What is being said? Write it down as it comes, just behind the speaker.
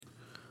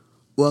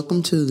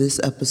Welcome to this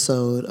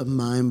episode of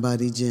Mind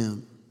Body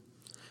Gym.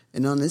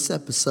 And on this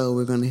episode,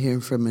 we're going to hear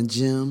from a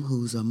gym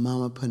who's a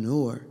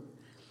mamapreneur.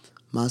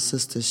 My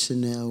sister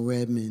Chanel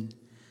Redmond,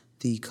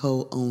 the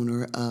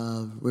co-owner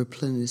of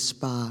Replenish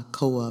Spa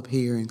Co-op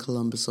here in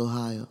Columbus,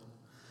 Ohio.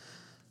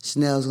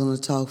 Chanel's going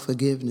to talk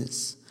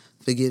forgiveness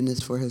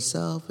for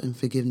herself and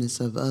forgiveness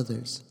of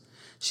others.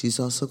 She's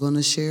also going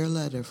to share a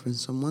letter from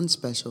someone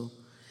special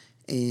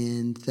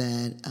and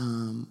that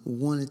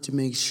wanted to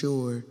make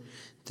sure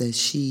that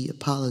she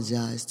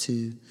apologized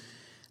to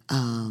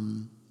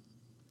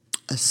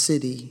a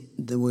city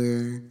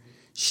where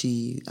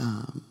she,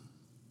 I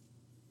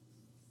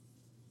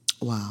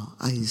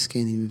just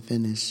can't even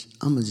finish.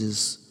 I'm going to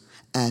just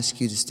ask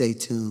you to stay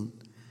tuned.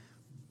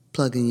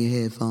 Plug in your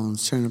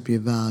headphones, turn up your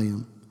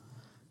volume,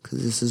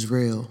 because this is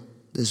real.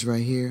 This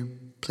right here,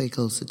 pay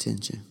close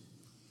attention.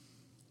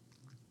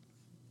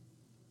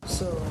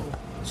 So,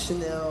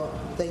 Chanel,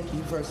 thank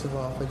you, first of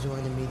all, for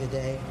joining me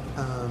today.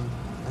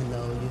 I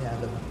know you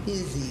have a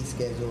busy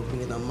schedule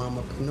being a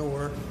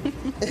mamapreneur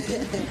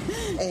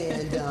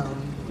and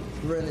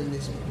running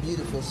this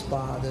beautiful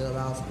spa that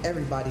allows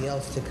everybody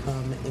else to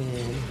come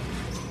and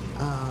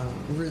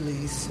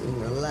release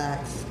and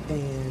relax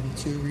and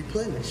to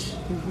replenish.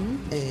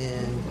 Mm-hmm.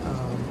 And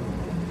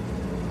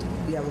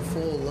you have a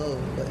full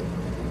load, but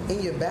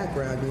in your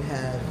background you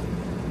have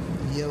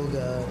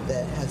yoga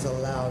that has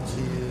allowed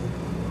you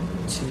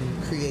to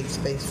create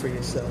space for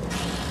yourself.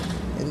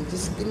 And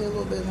just give me a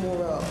little bit more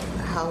about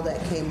how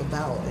that came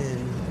about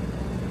and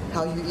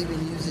how you even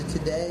use it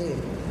today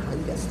and how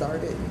you got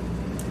started.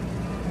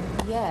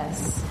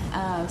 Yes.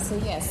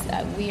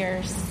 We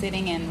are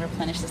sitting in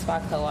Replenish the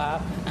Spa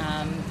Co-op.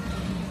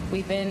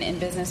 We've been in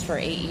business for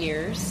 8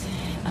 years,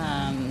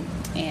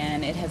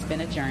 and it has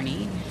been a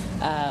journey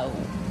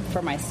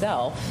for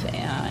myself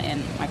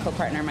and my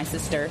co-partner, my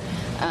sister.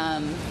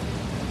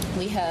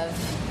 We have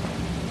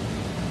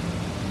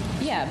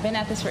been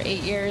at this for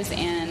 8 years,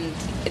 and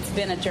it's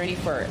been a journey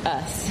for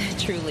us,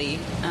 truly,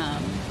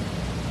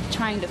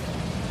 trying to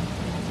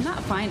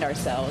not find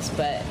ourselves,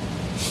 but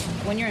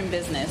when you're in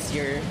business,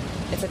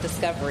 it's a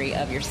discovery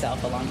of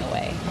yourself along the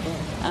way.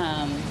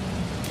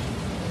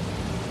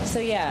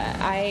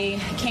 I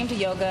came to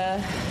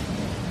yoga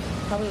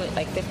probably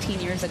like 15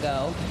 years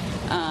ago.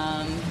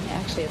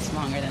 Actually, it's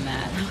longer than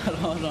that.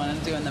 Hold on, I'm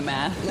doing the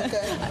math.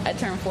 Okay. I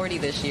turned 40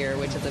 this year,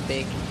 which is a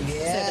big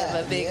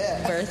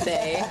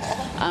birthday.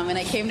 And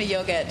I came to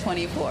yoga at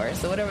 24,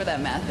 so whatever that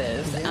math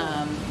is.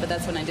 Yeah. But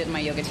that's when I did my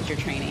yoga teacher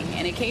training.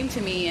 And it came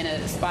to me in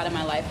a spot in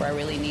my life where I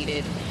really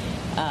needed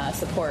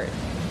support.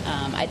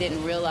 I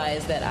didn't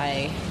realize that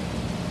I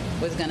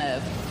was going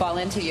to fall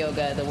into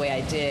yoga the way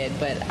I did,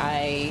 but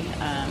I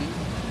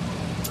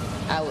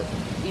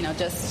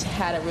just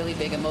had a really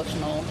big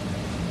emotional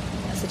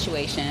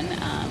situation.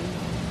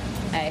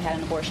 I had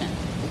an abortion,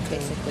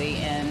 basically,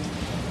 and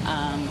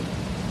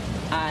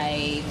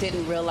I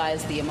didn't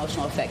realize the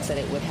emotional effects that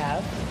it would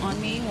have on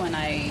me when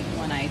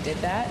I did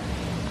that.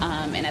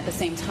 And at the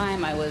same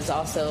time, I was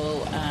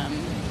also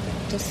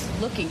just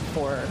looking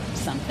for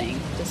something,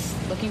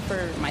 just looking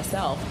for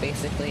myself,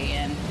 basically,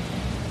 and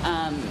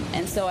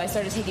so I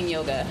started taking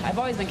yoga. I've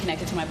always been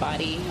connected to my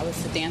body. I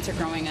was a dancer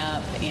growing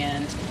up,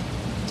 and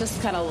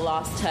just kind of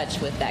lost touch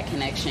with that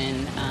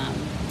connection.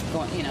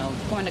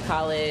 Going to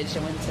college, I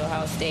went to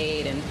Ohio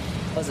State and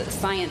was a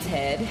science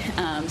head,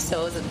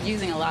 so I was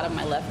using a lot of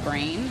my left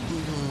brain.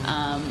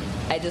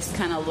 Mm-hmm. I just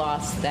kind of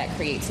lost that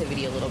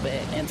creativity a little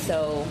bit, and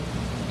so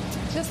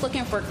just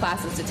looking for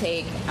classes to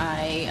take,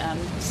 I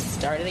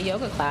started a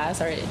yoga class,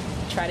 or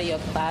tried a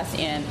yoga class,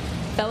 and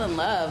fell in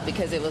love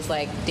because it was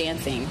like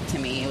dancing to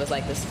me. It was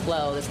like this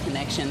flow, this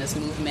connection, this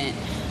movement,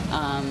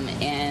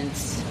 and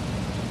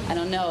I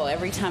don't know,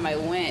 every time I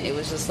went, it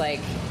was just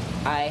like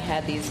I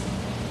had these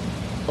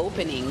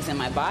openings in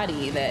my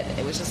body that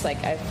it was just like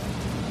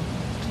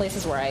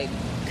places where I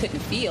couldn't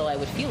feel, I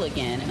would feel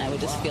again, and I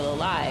would just feel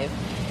alive.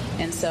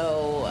 And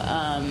so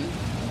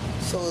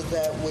so is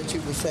that what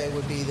you would say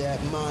would be that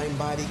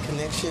mind-body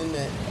connection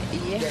that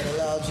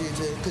allowed you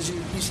to, because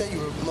you said you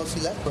were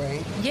mostly left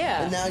brain,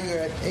 and now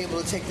you're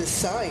able to take the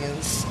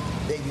science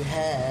that you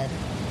had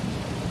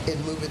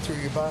and move it through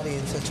your body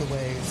in such a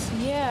ways?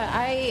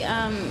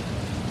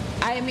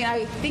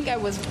 I think I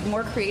was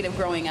more creative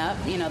growing up.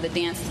 The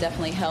dance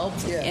definitely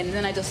helped. Yeah. And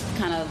then I just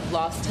kind of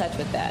lost touch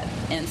with that.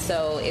 And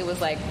so it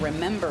was like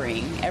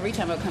remembering. Every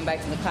time I would come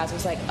back to the class, it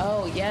was like,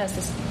 oh,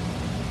 yes,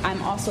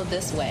 I'm also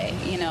this way.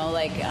 I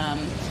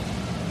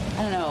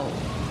don't know,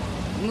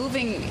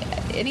 moving,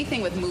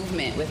 anything with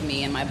movement with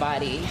me and my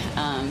body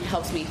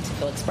helps me to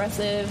feel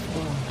expressive.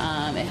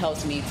 It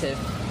helps me to,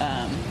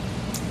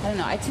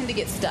 I tend to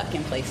get stuck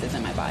in places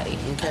in my body.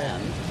 Okay.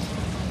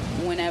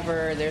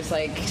 Whenever there's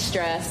like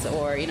stress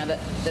or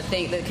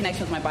the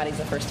connection with my body is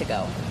the first to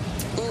go.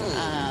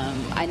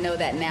 I know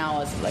that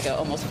now as like an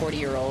almost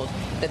 40-year-old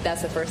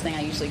that's the first thing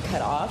I usually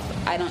cut off.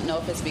 I don't know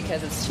if it's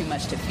because it's too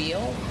much to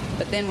feel,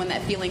 but then when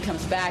that feeling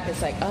comes back,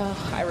 it's like,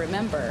 oh, I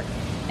remember.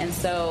 And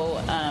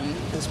so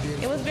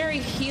it was very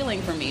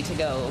healing for me to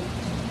go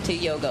to to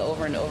yoga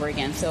over and over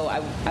again. So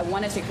I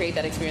wanted to create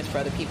that experience for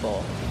other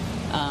people.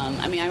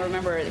 I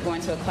remember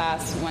going to a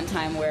class one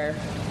time where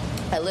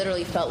I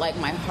literally felt like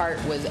my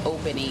heart was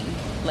opening.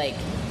 Like,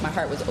 my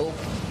heart was open.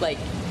 Like,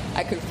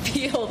 I could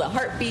feel the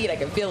heartbeat. I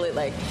could feel it.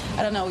 Like,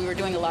 I don't know, we were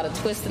doing a lot of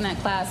twists in that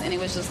class, and it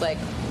was just like,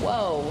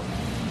 whoa.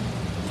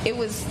 It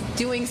was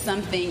doing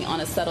something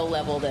on a subtle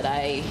level that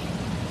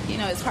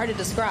it's hard to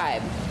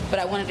describe, but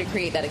I wanted to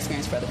create that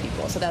experience for other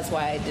people. So that's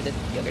why I did a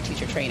yoga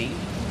teacher training.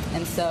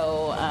 And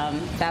so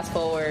fast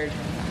forward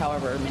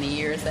however many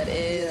years that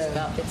is,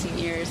 about 15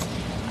 years,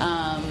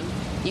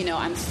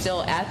 I'm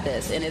still at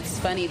this. And it's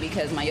funny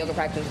because my yoga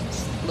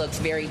practice looks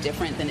very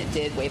different than it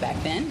did way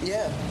back then.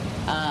 Yeah.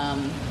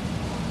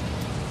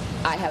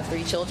 I have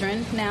 3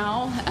 children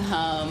now.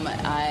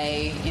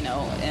 I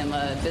am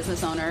a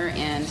business owner,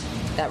 and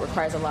that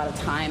requires a lot of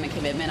time and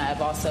commitment.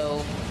 I've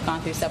also gone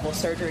through several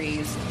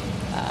surgeries,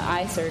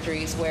 eye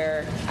surgeries,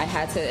 where I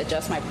had to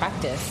adjust my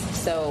practice.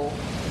 So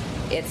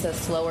it's a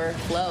slower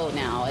flow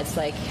now. It's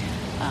like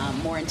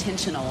more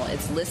intentional.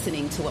 It's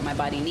listening to what my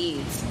body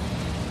needs.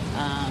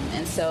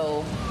 And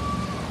so,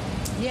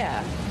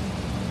 yeah.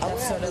 I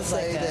would have to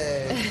say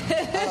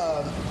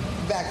that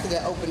back to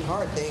that open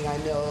heart thing, I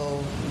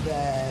know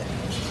that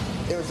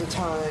there was a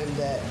time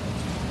that,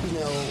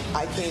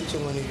 I came to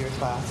one of your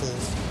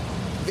classes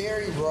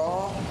very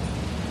raw,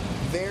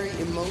 very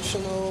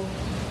emotional,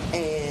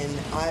 and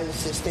I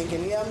was just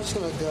thinking, I'm just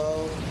going to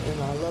go,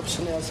 and I love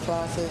Chanel's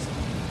classes,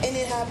 and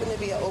it happened to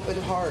be an open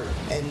heart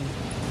and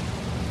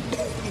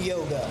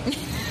yoga.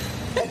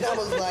 And I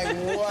was like,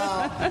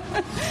 wow,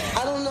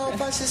 I don't know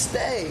if I should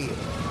stay.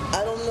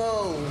 I don't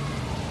know.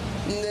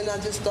 And then I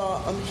just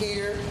thought, I'm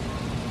here,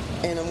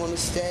 and I want to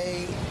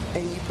stay,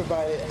 and you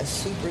provided a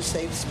super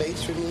safe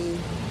space for me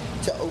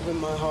to open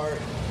my heart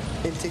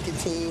and to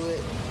continue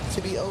it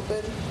to be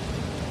open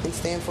and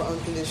stand for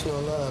unconditional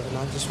love. And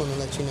I just want to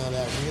let you know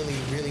that I really,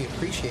 really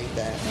appreciate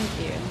that.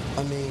 Thank you.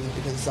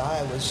 Because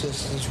I was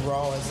just as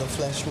raw as a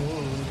flesh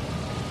wound,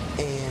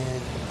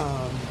 and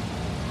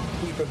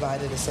you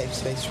provided a safe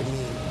space for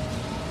me.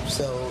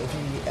 So if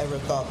you ever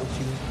thought that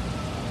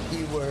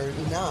you were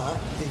not,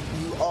 that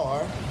you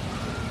are,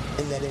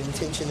 and that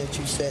intention that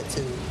you set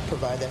to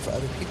provide that for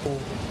other people,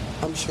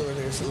 I'm sure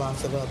there's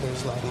lots of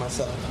others like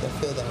myself that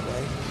feel that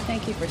way.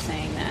 Thank you for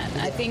saying that.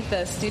 Yeah. I think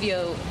the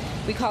studio,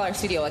 we call our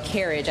studio a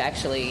carriage,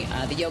 actually,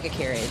 the yoga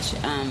carriage,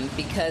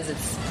 because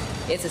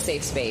it's a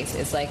safe space.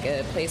 It's like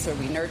a place where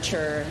we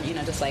nurture,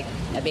 just like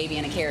a baby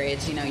in a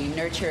carriage. You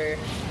nurture,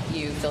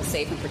 you feel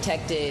safe and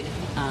protected.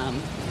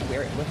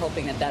 We're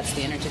hoping that that's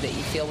the energy that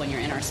you feel when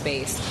you're in our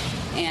space.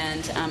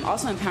 And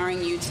also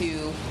empowering you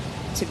to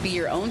be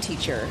your own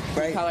teacher.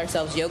 Right. We call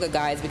ourselves yoga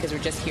guides because we're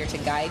just here to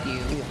guide you.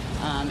 Yeah.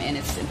 And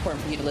it's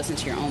important for you to listen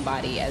to your own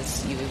body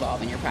as you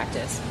evolve in your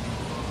practice.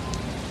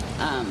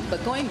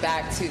 But going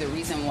back to the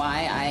reason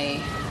why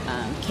I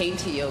came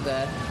to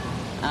yoga,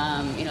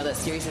 that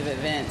series of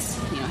events,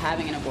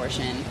 having an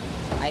abortion,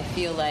 I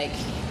feel like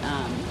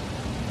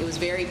it was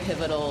very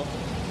pivotal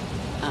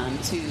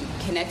to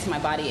connect to my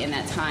body in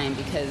that time,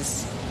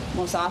 because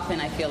most often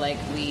I feel like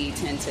we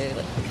tend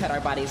to cut our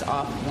bodies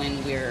off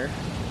when we're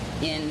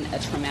in a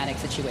traumatic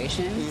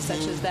situation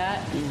such as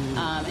that.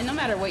 And no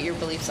matter what your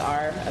beliefs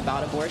are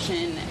about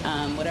abortion,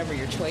 whatever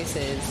your choice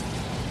is,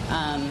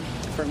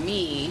 for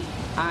me,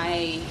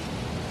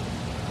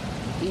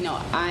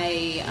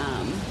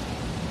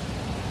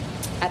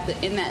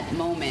 in that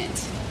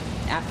moment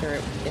after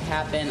it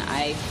happened,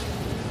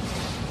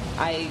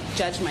 I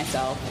judged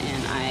myself,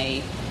 and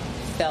I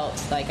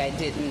felt like I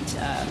didn't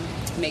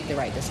make the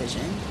right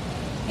decision,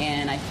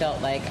 and I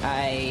felt like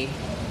I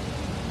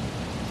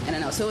don't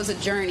know. So it was a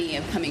journey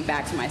of coming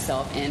back to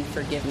myself and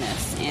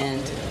forgiveness,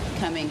 and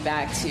coming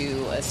back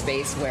to a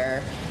space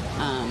where,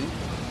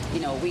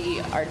 we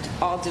are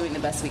all doing the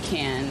best we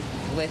can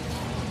with,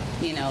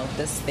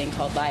 this thing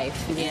called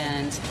life,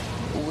 and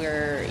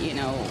we're,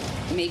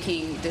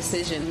 making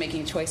decisions,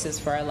 making choices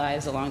for our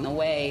lives along the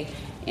way,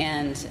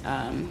 and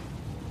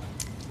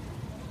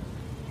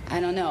I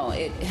don't know,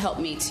 it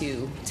helped me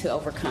to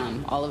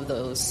overcome all of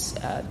those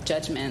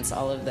judgments,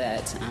 all of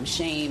that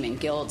shame and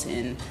guilt,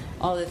 and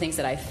all of the things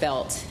that I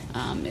felt.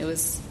 It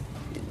was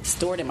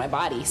stored in my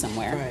body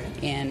somewhere.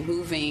 Right. And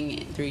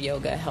moving through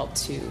yoga helped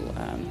to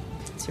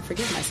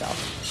forgive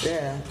myself.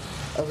 Yeah.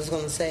 I was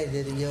going to say,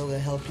 did yoga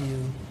help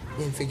you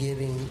in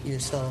forgiving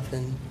yourself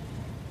and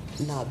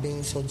not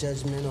being so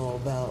judgmental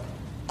about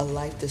a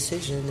life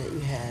decision that you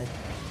had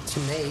to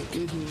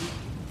make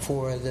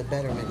for the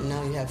betterment?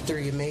 Now you have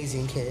 3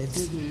 amazing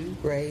kids,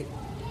 right?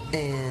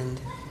 And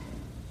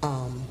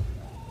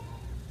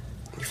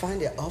you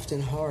find it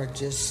often hard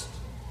just,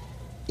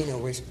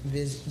 we're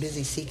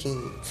busy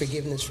seeking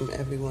forgiveness from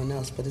everyone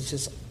else, but it's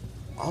just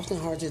often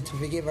hard to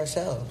forgive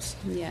ourselves.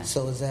 Yeah.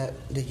 So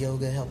did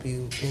yoga help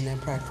you in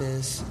that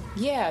practice?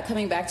 Yeah,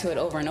 coming back to it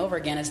over and over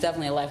again is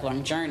definitely a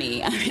lifelong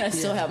journey. I mean, I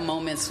still have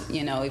moments,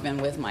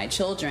 even with my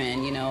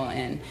children,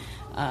 and,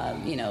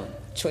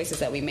 choices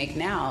that we make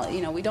now.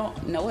 We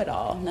don't know it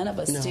all. None of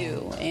us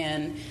do.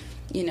 And,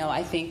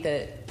 I think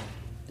that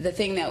the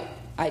thing that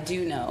I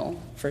do know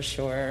for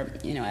sure,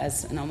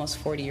 as an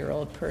almost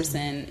 40-year-old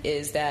person,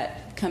 is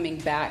that coming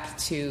back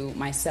to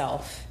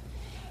myself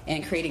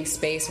and creating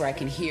space where I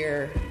can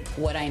hear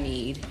what I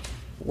need,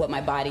 what my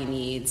body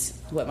needs,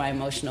 what my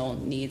emotional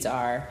needs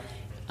are.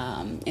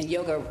 And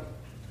yoga,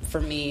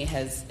 for me,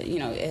 has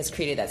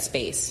created that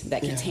space,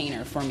 that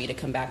container for me to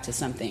come back to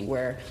something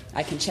where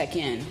I can check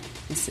in.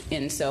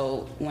 And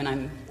so when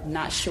I'm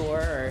not sure,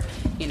 or,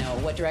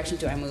 what direction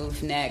do I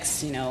move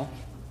next,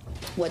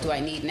 what do I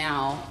need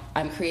now,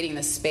 I'm creating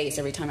this space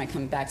every time I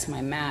come back to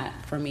my mat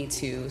for me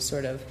to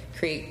sort of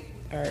create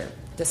or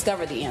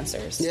discover the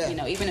answers.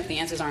 Yeah. Even if the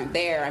answers aren't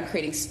there, I'm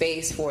creating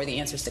space for the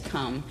answers to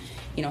come,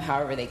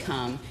 however they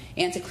come,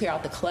 and to clear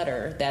out the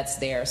clutter that's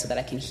there so that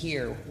I can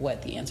hear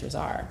what the answers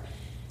are.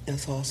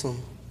 That's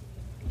awesome.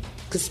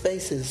 Because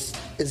space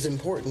is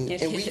important.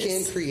 And we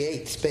can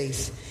create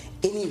space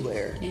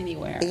anywhere.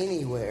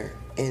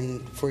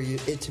 And for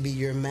it to be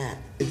your mat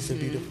is a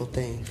beautiful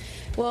thing.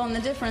 Well, and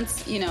the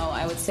difference,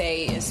 I would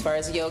say, as far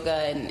as yoga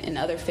and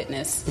other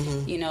fitness,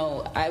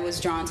 I was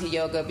drawn to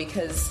yoga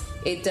because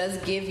it does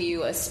give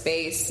you a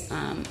space.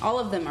 All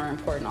of them are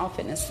important. All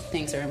fitness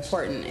things are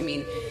important. I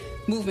mean,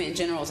 movement in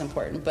general is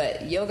important,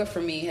 but yoga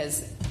for me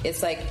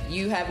it's like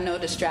you have no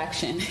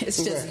distraction.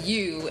 It's just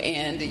you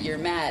and your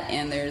mat,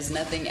 and there's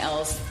nothing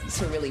else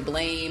to really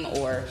blame,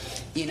 or,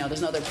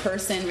 there's no other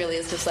person really.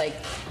 It's just like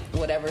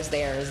whatever's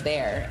there is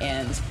there.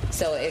 And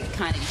so it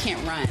kind of, you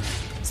can't run.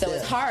 So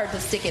it's hard to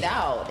stick it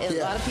out. A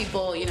lot of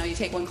people, you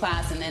take one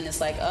class and then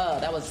it's like, oh,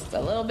 that was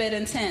a little bit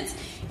intense.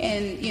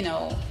 And,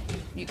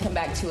 you come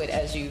back to it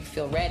as you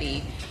feel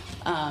ready.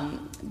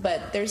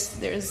 But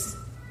there's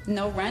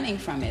no running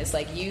from it. It's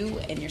like you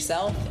and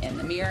yourself and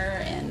the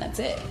mirror, and that's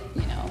it,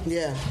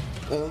 Yeah.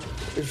 Well,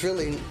 there's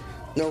really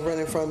no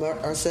running from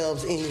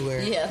ourselves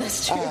anywhere. Yeah,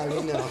 that's true.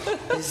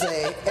 They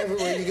say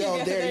everywhere you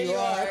go, there you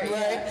are, right?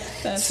 Yeah,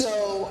 that's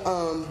so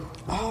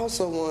I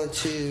also want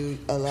to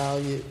allow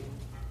you,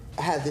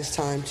 have this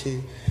time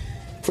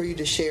for you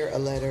to share a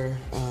letter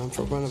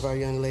for one of our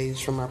young ladies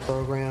from our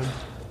program,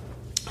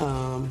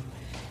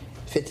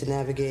 Fit to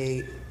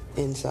Navigate.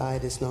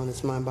 Inside is known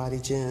as Mind Body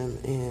Gym,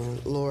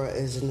 and Laura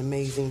is an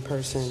amazing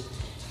person.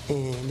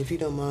 And if you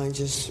don't mind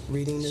just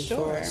reading this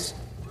for us.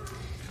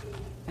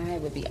 I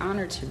would be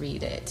honored to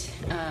read it.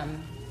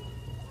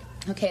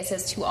 It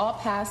says, to all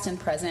past and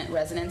present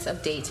residents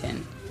of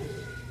Dayton,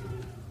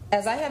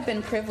 as I have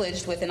been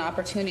privileged with an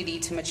opportunity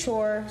to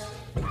mature,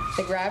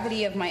 the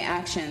gravity of my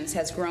actions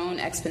has grown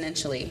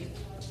exponentially.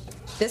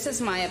 This is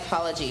my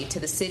apology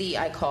to the city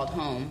I called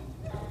home.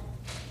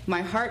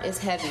 My heart is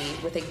heavy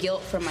with a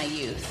guilt from my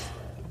youth.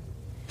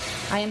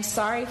 I am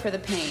sorry for the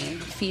pain,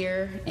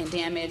 fear, and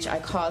damage I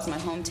caused my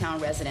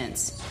hometown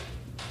residents.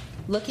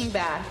 Looking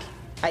back,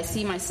 I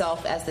see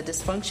myself as the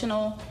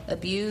dysfunctional,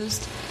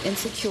 abused,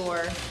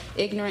 insecure,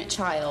 ignorant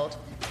child.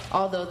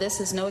 Although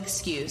this is no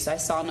excuse, I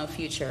saw no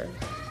future.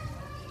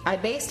 I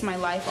based my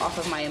life off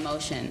of my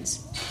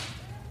emotions.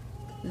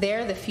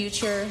 There, the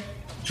future,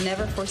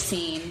 never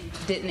foreseen,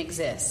 didn't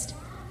exist.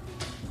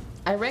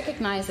 I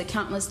recognize the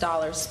countless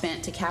dollars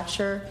spent to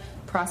capture,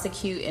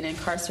 prosecute, and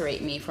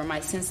incarcerate me for my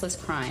senseless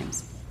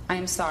crimes. I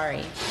am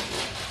sorry.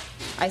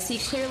 I see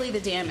clearly the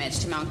damage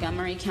to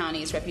Montgomery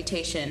County's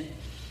reputation,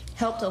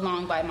 helped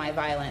along by my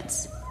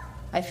violence.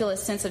 I feel a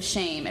sense of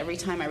shame every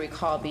time I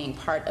recall being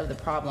part of the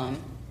problem.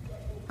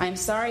 I am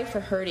sorry for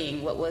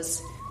hurting what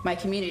was my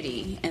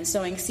community and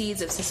sowing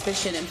seeds of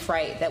suspicion and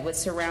fright that would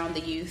surround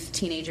the youth,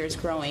 teenagers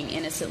growing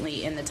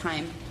innocently in the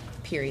time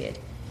period.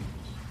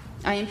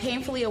 I am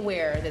painfully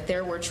aware that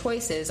there were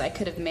choices I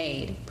could have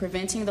made,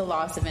 preventing the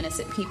loss of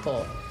innocent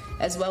people,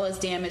 as well as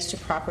damage to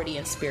property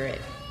and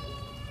spirit.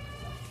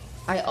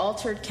 I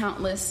altered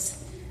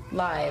countless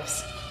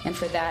lives, and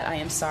for that I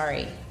am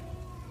sorry.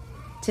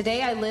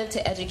 Today I live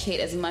to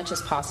educate as much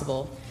as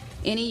possible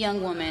any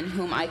young woman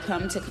whom I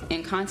come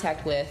in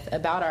contact with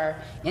about our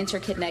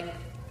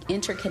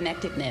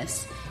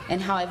interconnectedness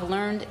and how I've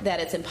learned that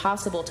it's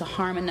impossible to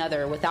harm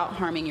another without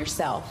harming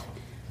yourself.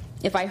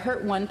 If I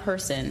hurt one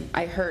person,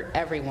 I hurt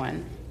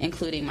everyone,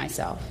 including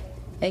myself.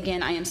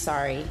 Again, I am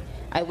sorry.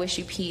 I wish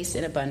you peace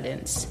and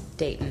abundance.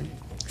 Dayton.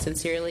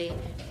 Sincerely,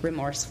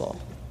 Remorseful.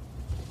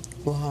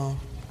 Wow.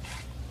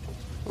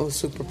 That was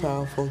super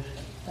powerful.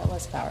 That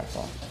was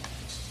powerful.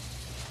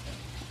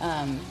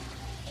 And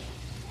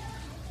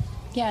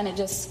it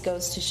just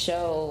goes to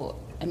show,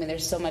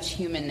 there's so much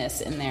humanness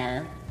in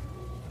there,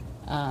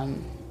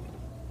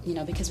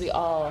 because we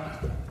all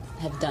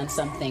have done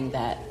something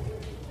that,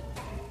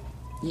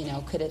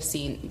 could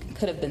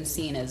have been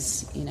seen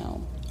as,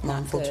 not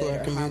harmful good to our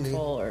or community.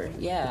 harmful or,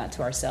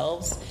 to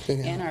ourselves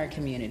and our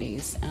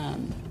communities.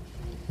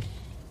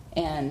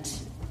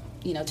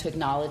 To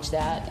acknowledge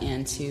that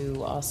and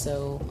to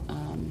also,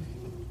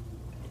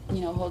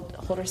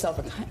 hold herself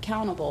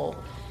accountable,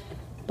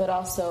 but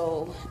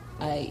also,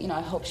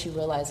 I hope she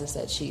realizes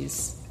that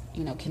she's,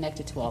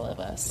 connected to all of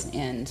us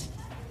and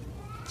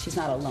she's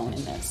not alone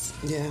in this.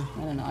 Yeah.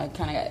 I don't know. I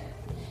kind of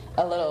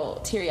got a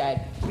little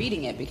teary-eyed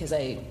reading it because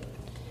that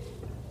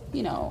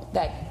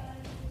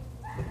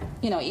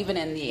even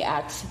in the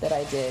act that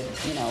I did,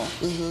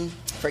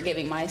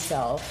 forgiving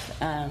myself,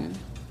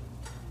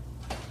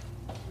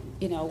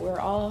 we're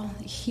all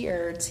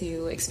here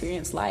to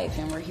experience life,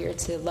 and we're here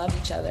to love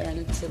each other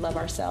and to love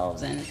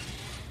ourselves. And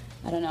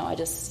I don't know,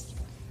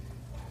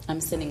 I'm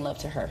sending love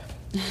to her.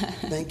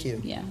 Thank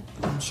you. Yeah.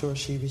 I'm sure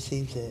she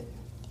receives it.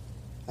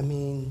 I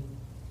mean,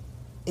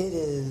 it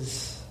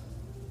is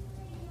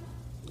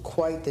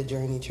quite the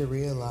journey to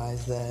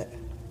realize that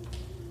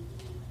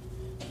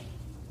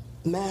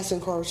mass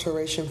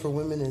incarceration for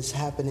women is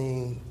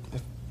happening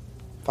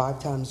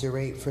 5 times the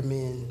rate for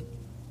men.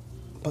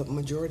 But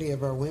majority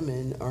of our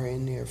women are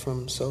in there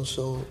from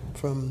sexual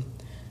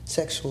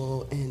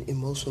and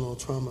emotional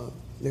trauma.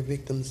 They're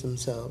victims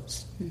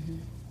themselves. Mm-hmm.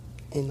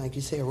 And like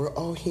you said, we're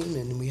all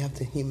human, and we have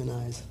to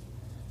humanize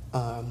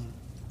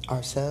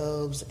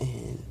ourselves.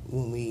 And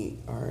when we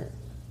are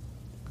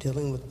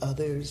dealing with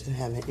others and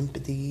having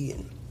empathy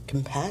and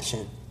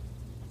compassion.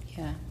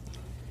 Yeah.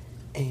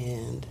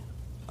 And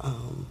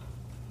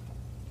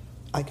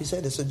like you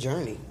said, it's a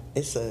journey.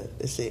 It's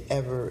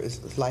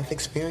life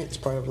experience,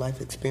 part of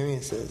life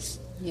experiences.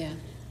 Yeah.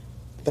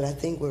 But I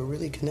think what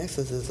really connects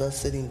us is us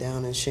sitting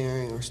down and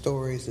sharing our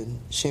stories and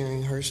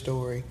sharing her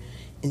story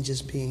and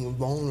just being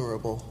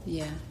vulnerable.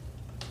 Yeah.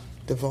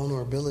 The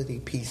vulnerability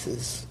piece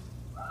is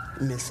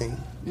missing.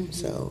 Mm-hmm.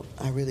 So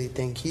I really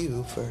thank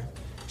you for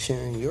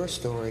sharing your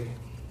story.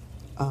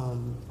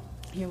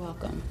 You're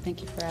welcome.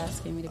 Thank you for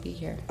asking me to be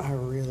here. I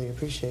really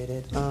appreciate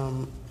it.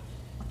 To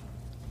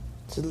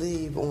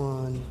leave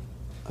on,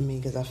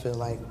 because I feel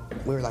like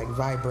we're like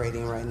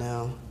vibrating right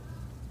now,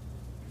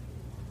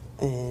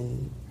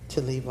 and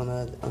to leave on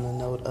a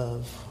note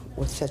of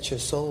what sets your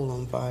soul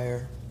on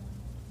fire.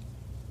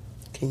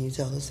 Can you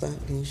tell us that?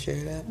 Can you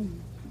share that?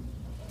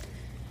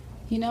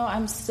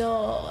 I'm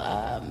still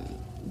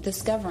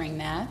discovering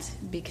that,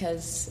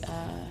 because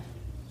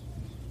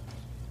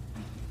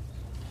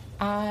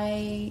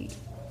I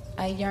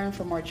yearn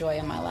for more joy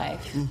in my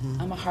life.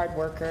 Mm-hmm. I'm a hard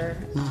worker,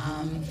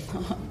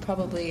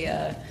 probably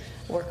a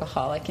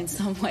workaholic in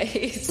some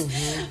ways.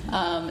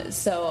 Mm-hmm.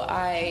 So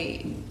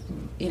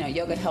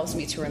yoga helps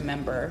me to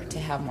remember to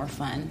have more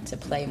fun, to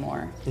play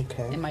more.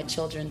 Okay. And my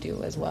children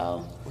do as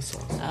well. That's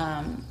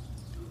awesome.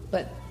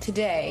 But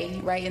today,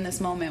 right in this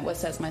moment, what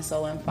sets my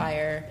soul on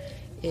fire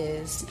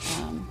is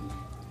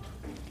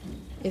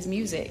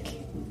music,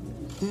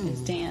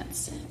 is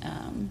dance.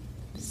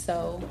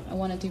 So I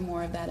want to do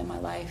more of that in my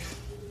life.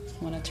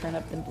 I want to turn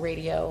up the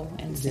radio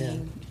and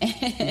sing.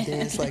 Yeah.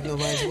 Dance like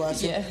nobody's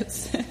watching.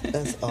 Yes.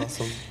 That's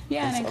awesome.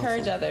 Yeah, That's and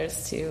encourage awesome.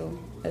 Others too,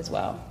 as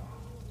well.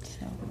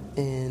 So.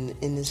 And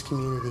in this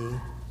community,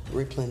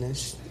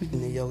 Replenish,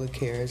 in the Yoga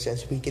Carriage,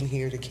 as we can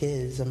hear the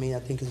kids. I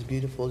think it's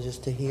beautiful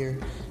just to hear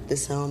the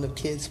sound of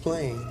kids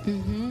playing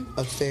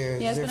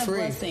upstairs. Yeah, it's They're been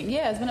free. A blessing.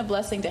 Yeah, it's been a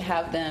blessing to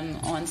have them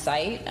on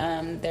site.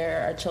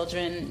 There are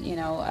children,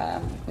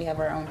 we have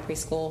our own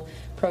preschool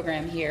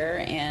program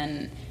here,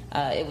 and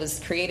it was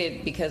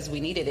created because we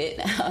needed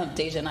it.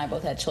 Deja and I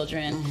both had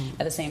children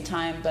at the same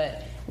time,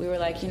 but we were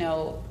like,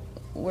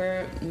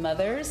 we're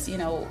mothers,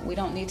 we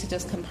don't need to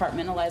just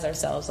compartmentalize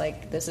ourselves.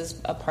 Like, this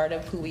is a part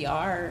of who we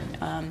are.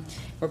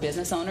 We're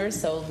business owners,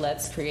 so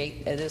let's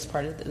create it as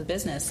part of the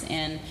business.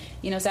 And,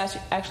 it's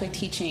actually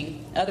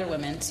teaching other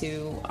women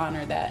to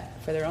honor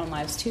that for their own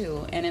lives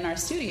too. And in our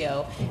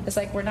studio, it's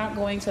like we're not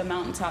going to a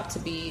mountaintop to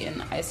be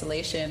in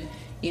isolation.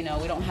 We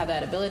don't have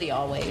that ability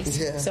always.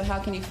 Yeah. So how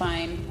can you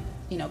find,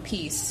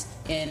 peace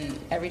in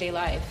everyday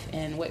life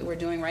and what we're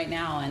doing right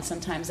now? And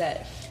sometimes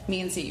that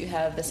means that you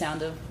have the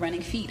sound of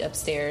running feet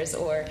upstairs,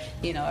 or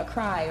a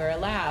cry or a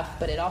laugh,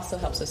 but it also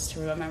helps us to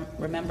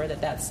remember that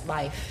that's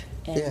life,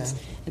 and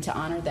to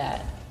honor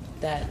that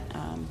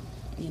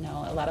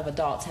a lot of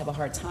adults have a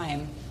hard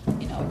time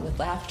with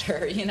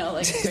laughter,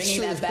 like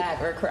bringing that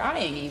back, or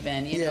crying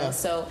even,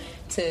 so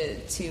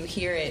to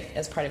hear it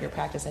as part of your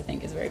practice, I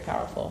think, is very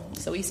powerful.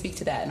 So we speak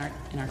to that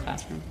in our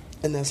classroom.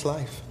 And that's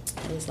life.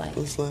 It is life.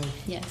 It's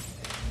life. Yes.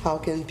 How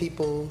can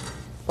people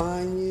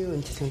find you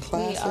and take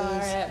classes? We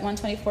are at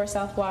 124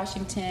 South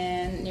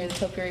Washington, near the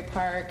Topiary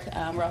Park.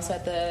 We're also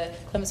at the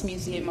Columbus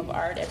Museum of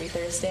Art every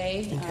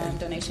Thursday,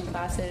 donation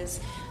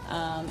classes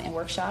and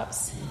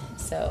workshops.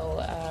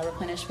 So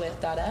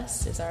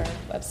replenishwith.us is our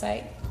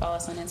website. Follow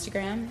us on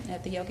Instagram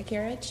at the Yoga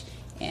Carriage,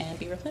 and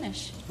be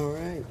replenished. All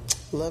right.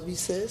 Love you,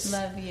 sis.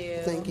 Love you.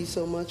 Thank you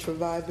so much for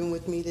vibing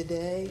with me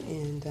today,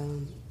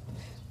 and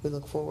we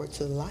look forward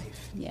to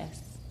life.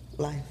 Yes.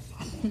 Life.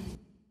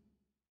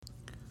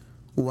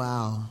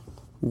 Wow,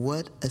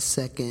 what a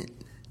second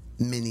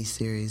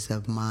mini-series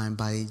of Mind,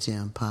 Body,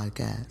 Gym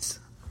podcasts.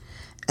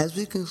 As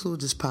we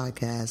conclude this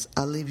podcast,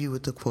 I'll leave you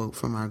with a quote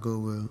from our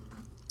guru.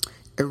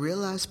 A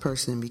realized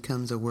person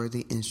becomes a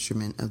worthy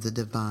instrument of the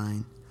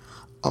divine,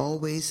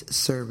 always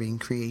serving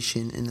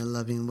creation in a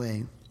loving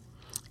way.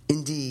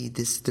 Indeed,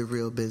 this is the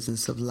real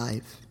business of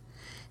life.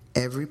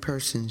 Every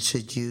person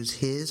should use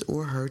his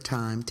or her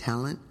time,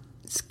 talent,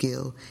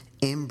 skill,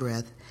 and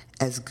breath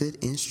as good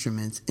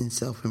instruments in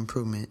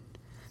self-improvement.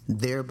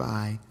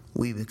 Thereby,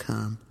 we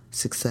become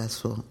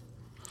successful.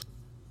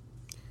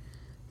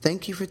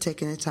 Thank you for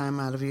taking the time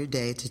out of your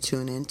day to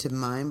tune in to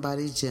Mind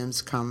Body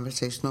Gym's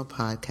conversational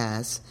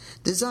podcast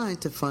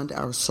designed to fund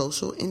our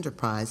social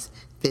enterprise,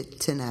 Fit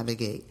to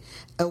Navigate,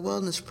 a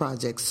wellness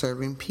project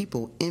serving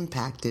people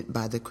impacted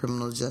by the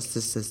criminal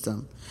justice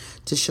system.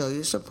 To show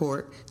your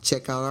support,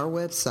 check out our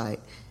website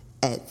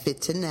at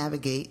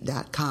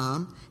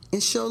fittonavigate.com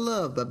and show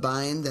love by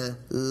buying the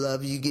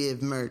Love You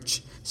Give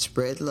merch.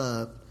 Spread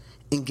love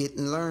and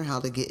learn how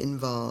to get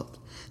involved.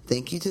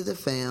 Thank you to the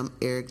fam,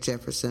 Eric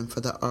Jefferson,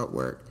 for the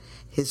artwork,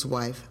 his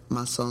wife,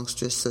 my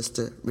songstress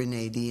sister,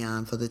 Renee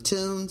Dion, for the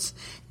tunes,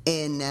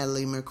 and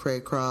Natalie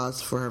McCrae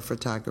Cross for her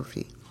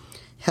photography.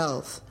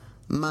 Health,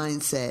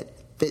 mindset,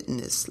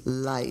 fitness,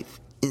 life,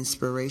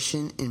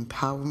 inspiration,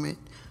 empowerment,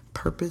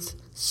 purpose,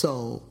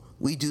 soul.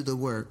 We do the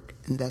work,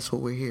 and that's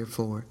what we're here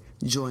for.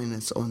 Join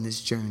us on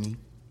this journey.